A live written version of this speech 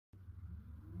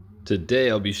Today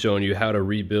I'll be showing you how to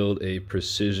rebuild a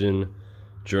precision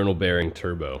journal bearing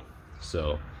turbo.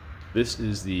 So this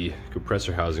is the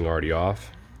compressor housing already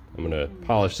off. I'm going to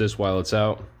polish this while it's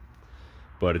out,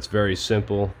 but it's very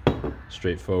simple,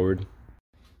 straightforward.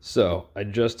 So I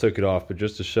just took it off, but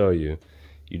just to show you,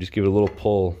 you just give it a little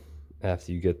pull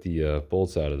after you get the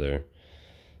bolts out of there,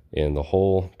 and the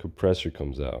whole compressor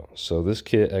comes out. So this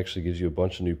kit actually gives you a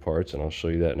bunch of new parts, and I'll show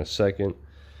you that in a second.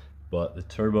 But the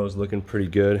turbo is looking pretty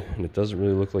good, and it doesn't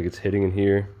really look like it's hitting in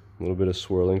here. A little bit of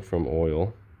swirling from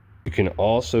oil. You can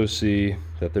also see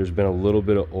that there's been a little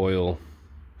bit of oil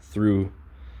through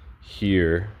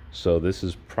here. So this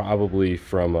is probably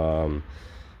from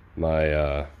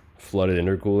my flooded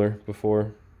intercooler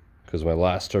before, because my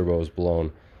last turbo was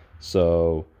blown.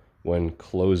 So when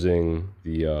closing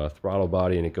the throttle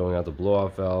body and it going out the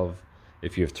blow-off valve,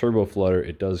 if you have turbo flutter,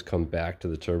 it does come back to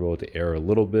the turbo with the air a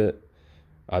little bit.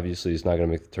 Obviously, it's not going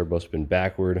to make the turbo spin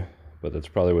backward, but that's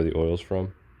probably where the oil's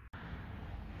from.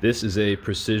 This is a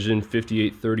Precision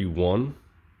 5831,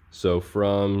 so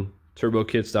from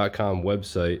turbokits.com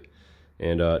website.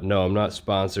 And no, I'm not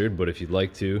sponsored, but if you'd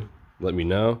like to, let me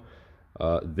know.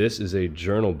 This is a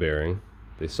journal bearing.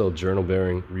 They sell journal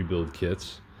bearing rebuild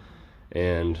kits.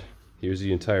 And here's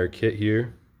the entire kit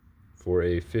here for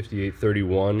a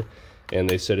 5831. And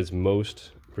they said it's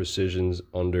most precisions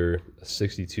under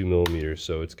 62 millimeters,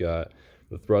 so it's got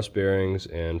the thrust bearings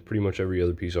and pretty much every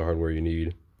other piece of hardware you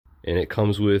need, and it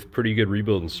comes with pretty good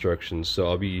rebuild instructions. So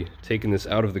I'll be taking this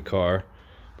out of the car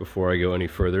before I go any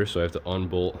further, so I have to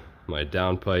unbolt my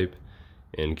downpipe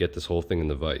and get this whole thing in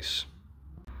the vise.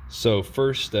 So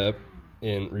first step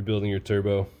in rebuilding your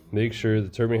turbo, make sure the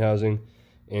turbine housing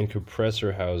and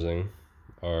compressor housing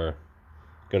are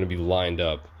going to be lined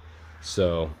up.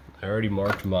 So I already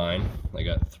marked mine. I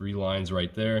got 3 lines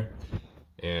right there,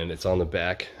 and it's on the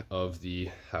back of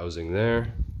the housing there.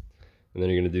 And then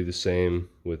you're going to do the same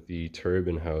with the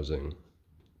turbine housing.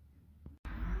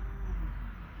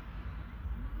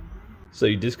 So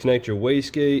you disconnect your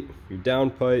wastegate, your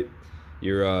downpipe,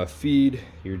 your feed,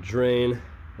 your drain,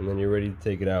 and then you're ready to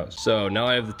take it out. So now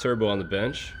I have the turbo on the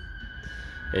bench,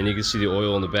 and you can see the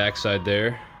oil on the backside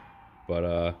there,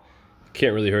 but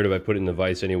can't really hurt if I put it in the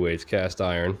vise anyway. It's cast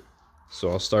iron. So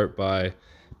I'll start by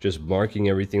just marking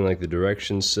everything like the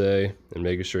directions say and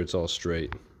making sure it's all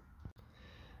straight.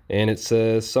 And it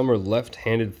says some are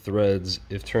left-handed threads.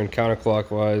 If turned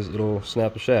counterclockwise, it'll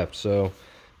snap the shaft, so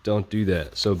don't do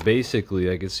that. So basically,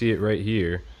 I can see it right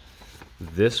here.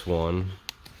 This one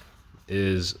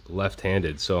is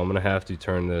left-handed, so I'm gonna have to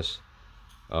turn this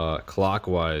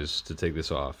clockwise to take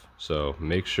this off. So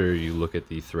make sure you look at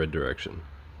the thread direction.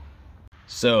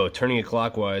 So turning it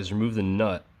clockwise, remove the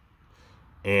nut,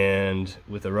 and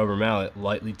with a rubber mallet,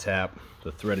 lightly tap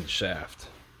the threaded shaft.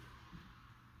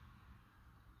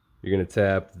 You're going to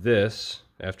tap this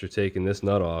after taking this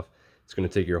nut off. It's going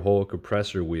to take your whole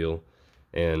compressor wheel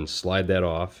and slide that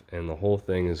off, and the whole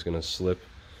thing is going to slip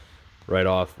right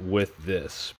off with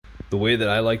this. The way that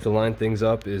I like to line things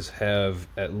up is have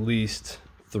at least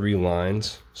 3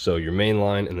 lines, so your main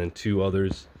line and then 2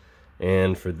 others.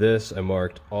 And for this, I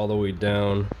marked all the way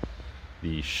down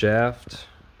the shaft,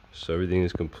 so everything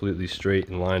is completely straight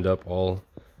and lined up all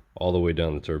the way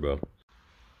down the turbo.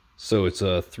 So it's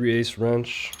a 3/8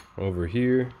 wrench over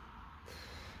here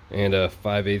and a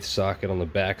 5/8 socket on the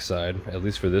back side, at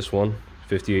least for this one,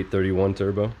 5831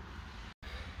 turbo.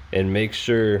 And make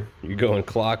sure you're going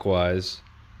clockwise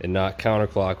and not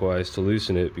counterclockwise to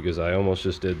loosen it, because I almost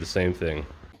just did the same thing.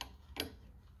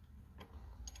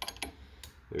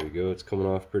 There we go, it's coming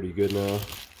off pretty good now.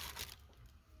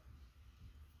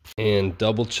 And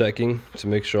double checking to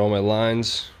make sure all my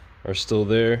lines are still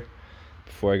there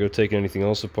before I go taking anything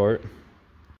else apart.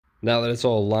 Now that it's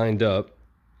all lined up,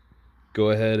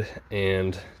 go ahead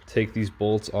and take these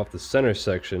bolts off the center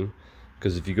section,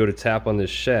 because if you go to tap on this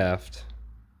shaft,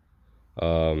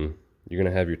 you're going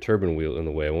to have your turbine wheel in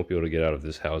the way. I won't be able to get out of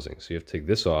this housing. So you have to take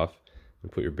this off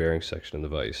and put your bearing section in the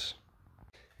vise.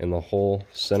 And the whole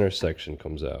center section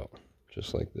comes out,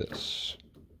 just like this.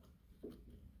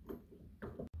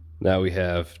 Now we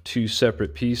have 2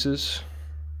 separate pieces,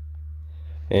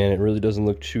 and it really doesn't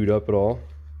look chewed up at all.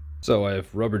 So I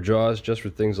have rubber jaws just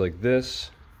for things like this.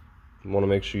 You want to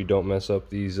make sure you don't mess up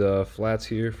these flats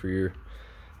here for your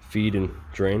feed and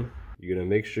drain. You're going to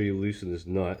make sure you loosen this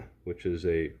nut, which is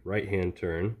a right-hand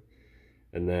turn,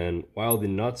 and then while the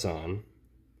nut's on,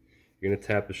 you're going to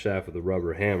tap the shaft with a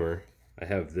rubber hammer. I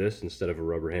have this instead of a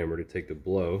rubber hammer to take the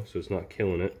blow, so it's not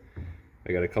killing it.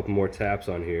 I got a couple more taps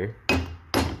on here.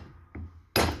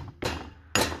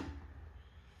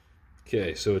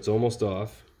 Okay, so it's almost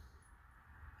off.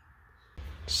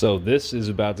 So this is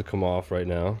about to come off right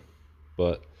now,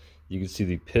 but you can see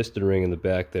the piston ring in the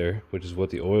back there, which is what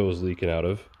the oil is leaking out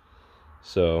of.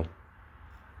 So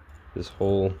this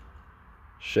whole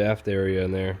shaft area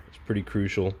in there is pretty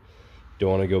crucial.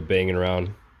 Don't want to go banging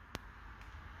around.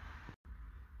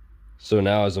 So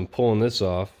now as I'm pulling this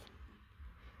off,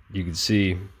 you can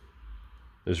see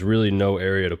there's really no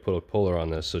area to put a puller on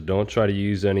this. So don't try to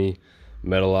use any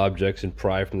metal objects and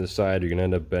pry from the side. You're gonna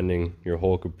end up bending your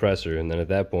whole compressor, and then at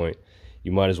that point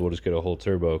you might as well just get a whole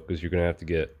turbo, because you're gonna have to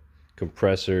get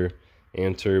compressor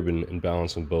and turbine and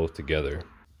balance them both together.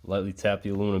 Lightly tap the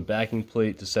aluminum backing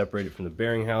plate to separate it from the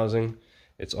bearing housing.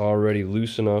 It's already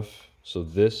loose enough, so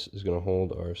this is going to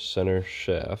hold our center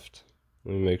shaft.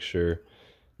 Let me make sure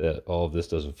that all of this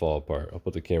doesn't fall apart. I'll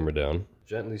put the camera down.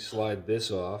 Gently slide this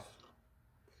off.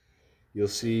 You'll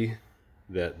see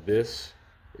that this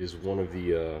is one of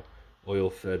the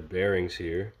oil-fed bearings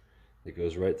here. It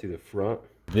goes right through the front.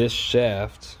 This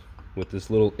shaft with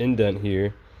this little indent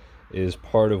here is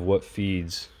part of what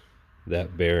feeds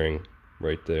that bearing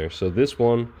right there. So this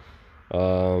one,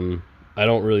 I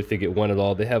don't really think it went at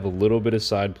all. They have a little bit of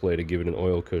side play to give it an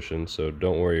oil cushion, so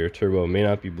don't worry, your turbo may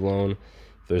not be blown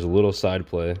if there's a little side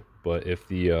play, but if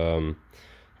the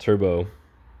turbo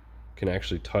can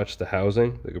actually touch the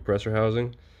housing, the compressor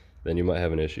housing, then you might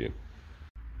have an issue.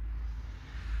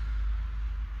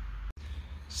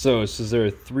 So it says there are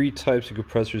 3 types of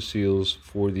compressor seals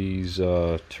for these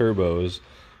turbos.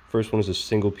 First one is a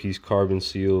single piece carbon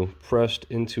seal. Pressed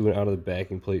into and out of the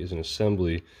backing plate is an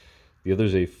assembly. The other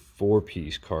is a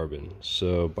 4-piece carbon.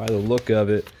 So by the look of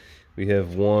it, we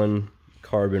have one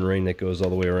carbon ring that goes all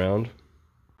the way around.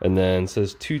 And then it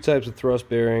says 2 types of thrust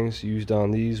bearings used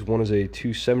on these. One is a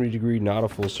 270-degree, not a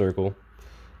full circle.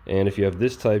 And if you have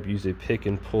this type, use a pick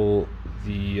and pull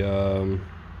the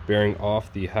bearing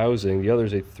off the housing. The other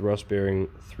is a thrust bearing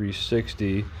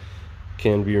 360.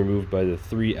 Can be removed by the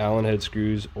 3 Allen head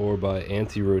screws or by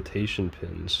anti-rotation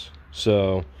pins.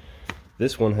 So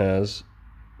this one has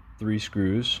 3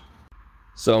 screws.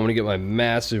 So I'm gonna get my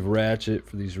massive ratchet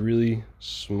for these really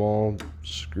small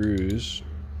screws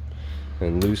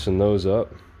and loosen those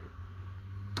up.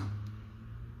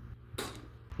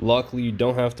 Luckily, you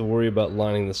don't have to worry about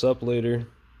lining this up later.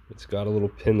 It's got a little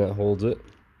pin that holds it.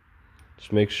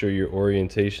 Just make sure your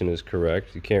orientation is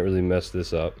correct. You can't really mess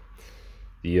this up.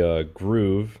 The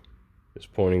groove is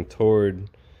pointing toward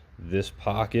this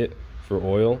pocket for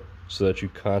oil so that you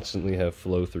constantly have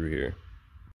flow through here.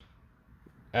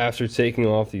 After taking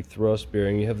off the thrust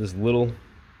bearing, you have this little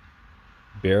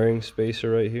bearing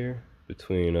spacer right here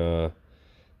between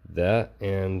that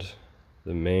and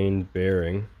the main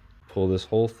bearing. Pull this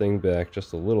whole thing back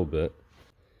just a little bit.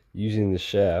 Using the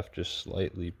shaft, just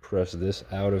slightly press this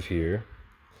out of here.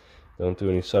 Don't do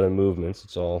any sudden movements,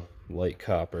 it's all light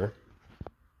copper.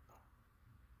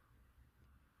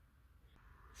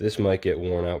 This might get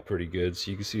worn out pretty good, so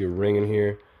you can see a ring in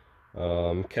here.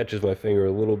 Catches my finger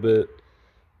a little bit.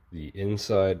 The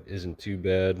inside isn't too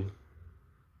bad.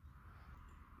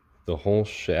 The whole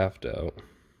shaft out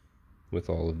with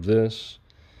all of this.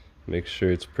 Make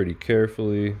sure it's pretty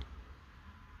carefully.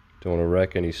 Don't want to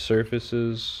wreck any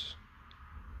surfaces.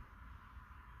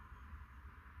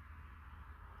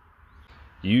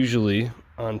 Usually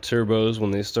on turbos, when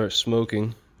they start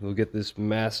smoking, you'll get this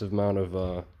massive amount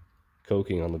of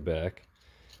coking on the back,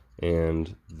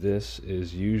 and this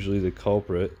is usually the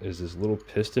culprit, is this little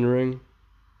piston ring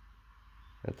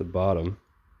at the bottom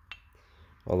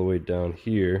all the way down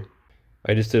here.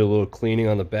 I just did a little cleaning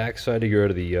on the back side to get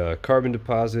rid of the carbon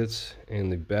deposits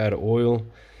and the bad oil.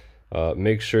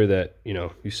 Make sure that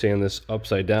you sand this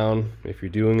upside down if you're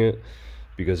doing it,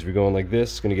 because if you're going like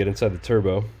this, it's going to get inside the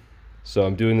turbo. So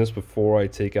I'm doing this before I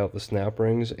take out the snap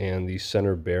rings and the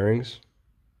center bearings.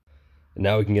 And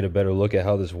now we can get a better look at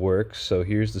how this works. So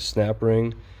here's the snap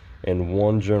ring and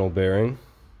one journal bearing,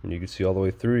 and you can see all the way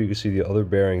through. You can see the other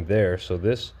bearing there. So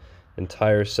this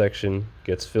entire section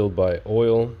gets filled by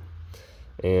oil,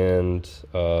 and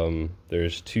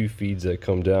there's 2 feeds that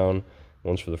come down.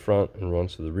 One's for the front and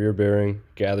one's for the rear bearing.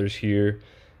 Gathers here,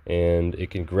 and it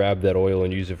can grab that oil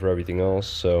and use it for everything else.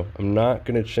 So I'm not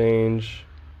going to change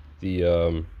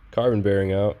the carbon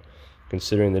bearing out,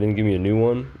 considering they didn't give me a new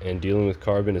one, and dealing with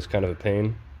carbon is kind of a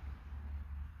pain.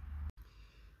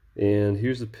 And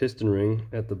here's the piston ring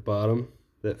at the bottom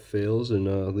that fails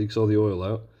and leaks all the oil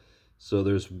out. So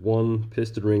there's one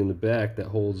piston ring in the back that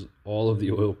holds all of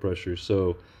the oil pressure.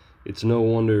 So it's no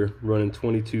wonder running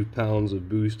 22 pounds of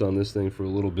boost on this thing for a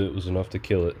little bit was enough to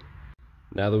kill it.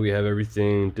 Now that we have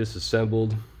everything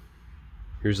disassembled,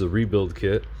 here's the rebuild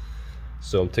kit.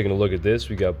 So I'm taking a look at this.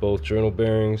 We got both journal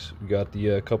bearings, we got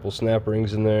the couple snap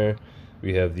rings in there,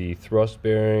 we have the thrust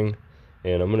bearing,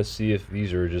 and I'm going to see if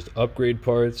these are just upgrade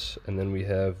parts. And then we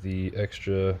have the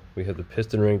extra, we have the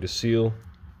piston ring to seal.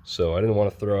 So I didn't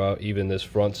want to throw out even this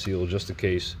front seal just in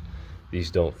case these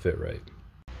don't fit right.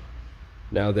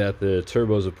 Now that the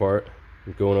turbo's apart,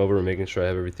 I'm going over and making sure I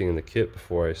have everything in the kit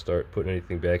before I start putting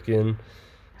anything back in.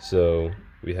 So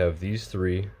we have these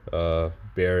three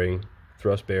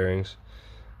thrust bearings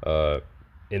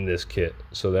in this kit,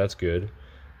 so that's good.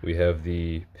 We have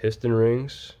the piston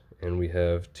rings, and we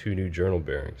have two new journal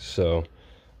bearings. So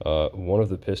one of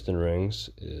the piston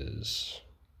rings is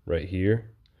right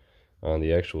here on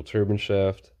the actual turbine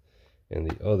shaft, and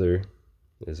the other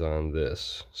is on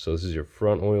this. So this is your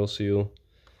front oil seal,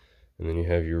 and then you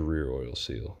have your rear oil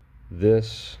seal.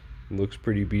 This looks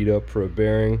pretty beat up for a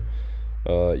bearing.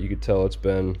 You could tell it's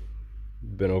been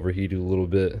overheated a little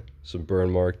bit, some burn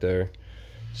mark there.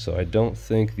 So I don't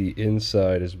think the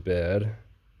inside is bad.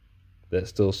 That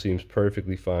still seems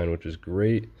perfectly fine, which is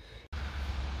great.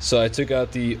 So I took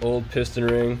out the old piston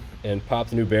ring and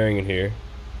popped the new bearing in here.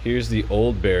 Here's the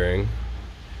old bearing,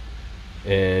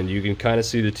 and you can kind of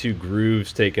see the two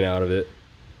grooves taken out of it.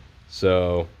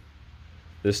 So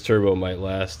this turbo might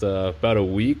last about a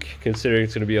week, considering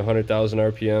it's going to be 100,000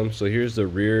 RPM. So here's the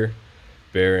rear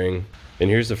bearing, and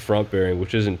here's the front bearing,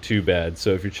 which isn't too bad.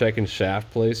 So if you're checking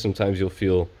shaft place, sometimes you'll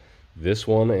feel this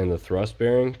one and the thrust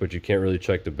bearing, but you can't really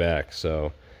check the back.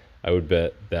 So I would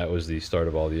bet that was the start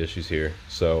of all the issues here.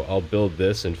 So I'll build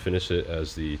this and finish it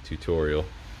as the tutorial.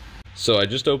 So I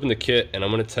just opened the kit, and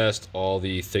I'm going to test all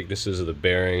the thicknesses of the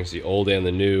bearings, the old and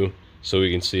the new, so we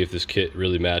can see if this kit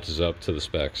really matches up to the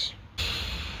specs.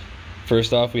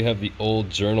 First off, we have the old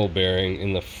journal bearing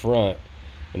in the front,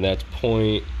 and that's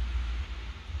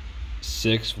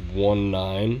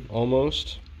 0.619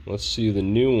 almost. Let's see the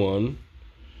new one.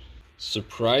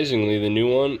 Surprisingly, the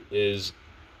new one is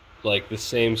like the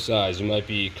same size. It might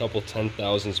be a couple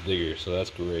 10,000ths bigger, so that's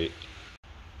great.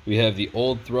 We have the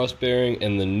old thrust bearing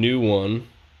and the new one.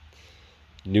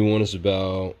 New one is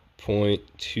about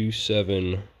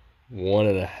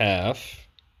 0.271.5.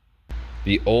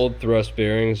 The old thrust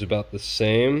bearing is about the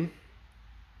same,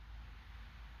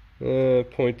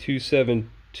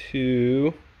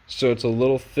 0.272. So it's a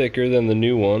little thicker than the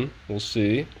new one. We'll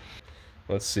see.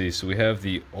 Let's see. So we have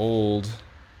the old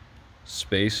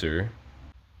spacer,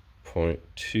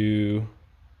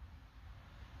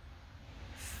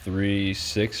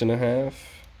 0.236.5,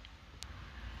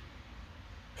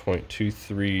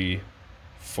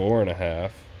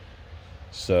 0.234.5.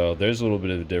 So there's a little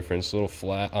bit of a difference, a little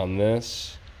flat on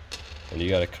this, and you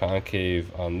got a concave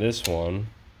on this one.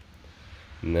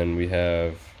 And then we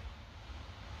have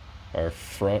our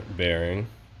front bearing,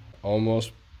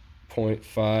 almost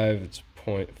 0.5, it's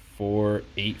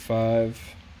 0.485.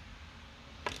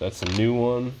 That's the new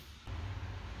one.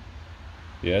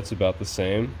 Yeah, it's about the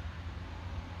same.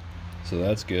 So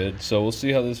that's good. So we'll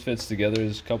see how this fits together.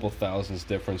 There's a couple thousandths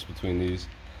difference between these.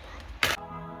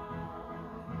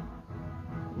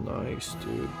 Nice,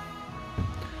 dude.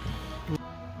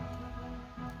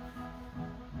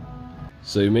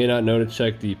 So you may not know to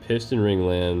check the piston ring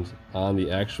land on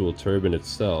the actual turbine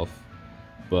itself,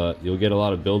 but you'll get a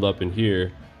lot of buildup in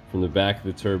here from the back of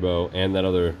the turbo and that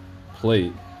other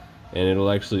plate, and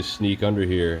it'll actually sneak under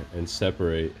here and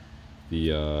separate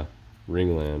the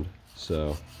ring land.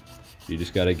 So you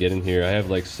just got to get in here. I have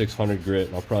like 600 grit,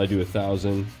 and I'll probably do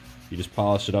 1,000. You just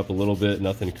polish it up a little bit,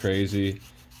 nothing crazy,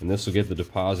 and this will get the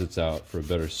deposits out for a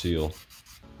better seal.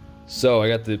 So I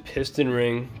got the piston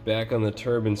ring back on the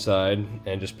turbine side,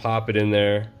 and just pop it in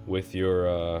there with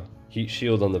your heat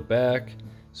shield on the back.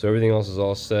 So everything else is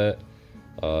all set.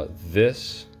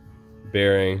 This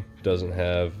bearing doesn't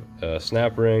have a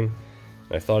snap ring.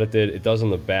 I thought it did. It does on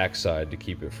the back side to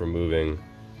keep it from moving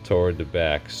toward the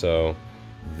back. So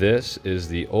this is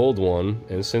the old one,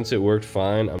 and since it worked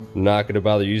fine, I'm not going to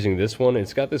bother using this one.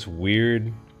 It's got this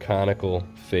weird conical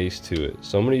face to it,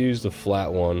 so I'm going to use the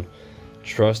flat one,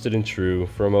 trusted and true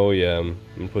from OEM,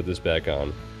 and put this back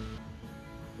on.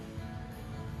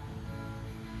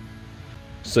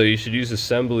 So you should use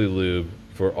assembly lube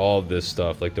for all of this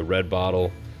stuff, like the red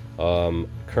bottle.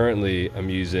 Currently I'm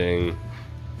using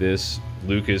this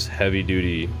Lucas heavy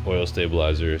duty oil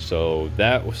stabilizer, so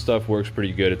that stuff works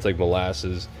pretty good. It's like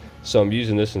molasses, so I'm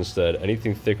using this instead.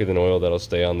 Anything thicker than oil that'll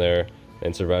stay on there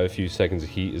and survive a few seconds of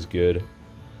heat is good,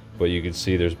 but you can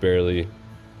see there's barely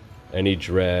any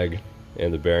drag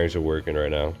and the bearings are working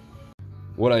right now.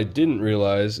 What I didn't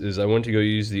realize is I went to go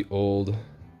use the old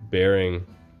bearing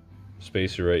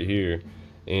spacer right here,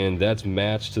 and that's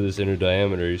matched to this inner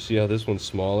diameter. You see how this one's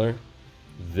smaller?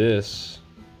 This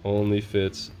only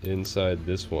fits inside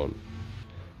this one.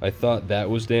 I thought that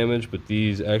was damaged, but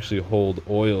these actually hold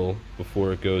oil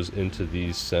before it goes into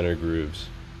these center grooves.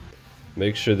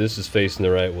 Make sure this is facing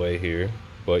the right way here,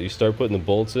 but you start putting the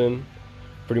bolts in.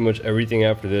 Pretty much everything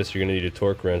after this you're going to need a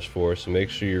torque wrench for, so make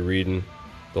sure you're reading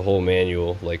the whole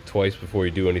manual like twice before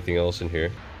you do anything else in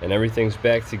here. And everything's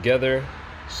back together,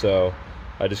 so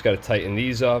I just got to tighten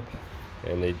these up,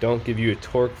 and they don't give you a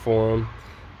torque for them.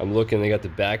 I'm looking, they got the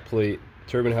back plate,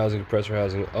 turbine housing, compressor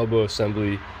housing, elbow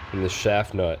assembly, and the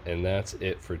shaft nut, and that's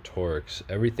it for torques.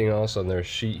 Everything else on their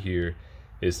sheet here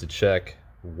is to check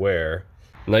wear.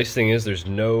 Nice thing is there's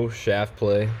no shaft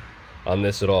play on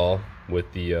this at all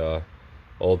with the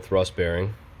old thrust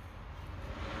bearing.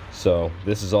 So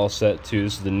this is all set too.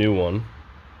 This is the new one.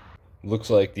 Looks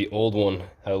like the old one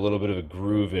had a little bit of a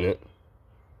groove in it.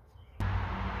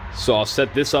 So I'll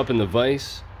set this up in the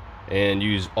vise and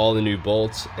use all the new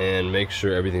bolts and make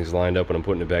sure everything's lined up when I'm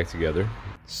putting it back together.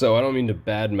 So I don't mean to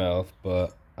badmouth,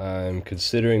 but I'm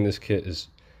considering this kit is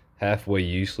halfway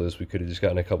useless. We could have just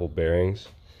gotten a couple bearings.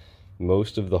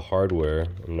 Most of the hardware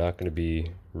I'm not going to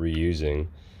be reusing,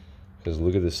 because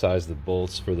look at the size of the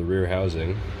bolts for the rear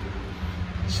housing.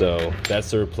 So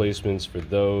that's the replacements for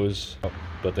those,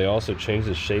 but they also changed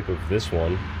the shape of this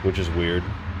one, which is weird,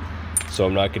 so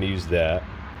I'm not going to use that.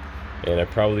 And I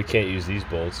probably can't use these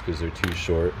bolts because they're too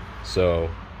short. So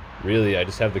really I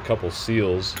just have the couple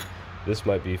seals. This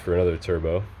might be for another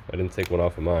turbo. I didn't take one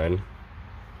off of mine.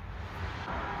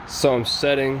 So I'm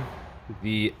setting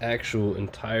the actual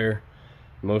entire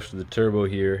most of the turbo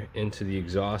here into the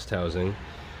exhaust housing,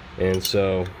 and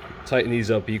so tighten these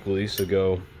up equally, so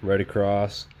go right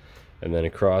across and then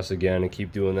across again, and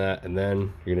keep doing that, and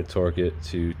then you're going to torque it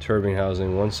to turbine housing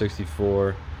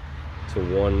 164 to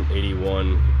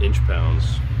 181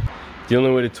 inch-pounds. The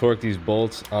only way to torque these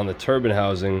bolts on the turbine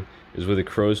housing is with a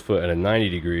crow's foot at a 90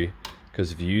 degree,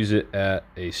 because if you use it at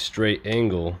a straight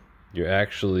angle you're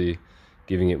actually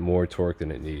giving it more torque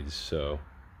than it needs. So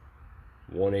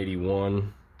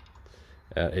 181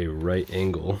 at a right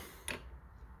angle.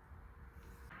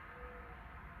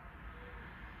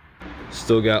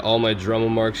 Still got all my Dremel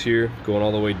marks here going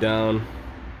all the way down,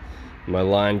 my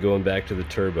line going back to the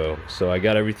turbo. So I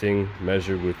got everything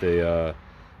measured with a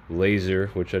laser,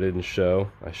 which I didn't show.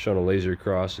 I shone a laser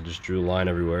across and just drew a line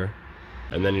everywhere.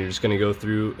 And then you're just going to go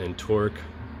through and torque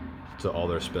to all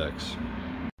their specs.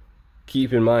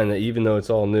 Keep in mind that even though it's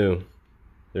all new,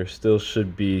 there still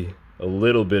should be a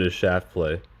little bit of shaft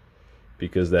play,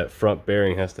 because that front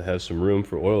bearing has to have some room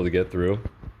for oil to get through.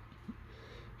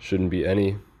 Shouldn't be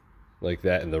any like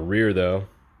that in the rear though,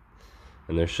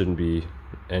 and there shouldn't be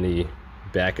any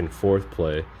back and forth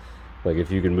play. Like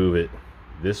if you can move it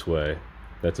this way,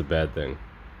 that's a bad thing.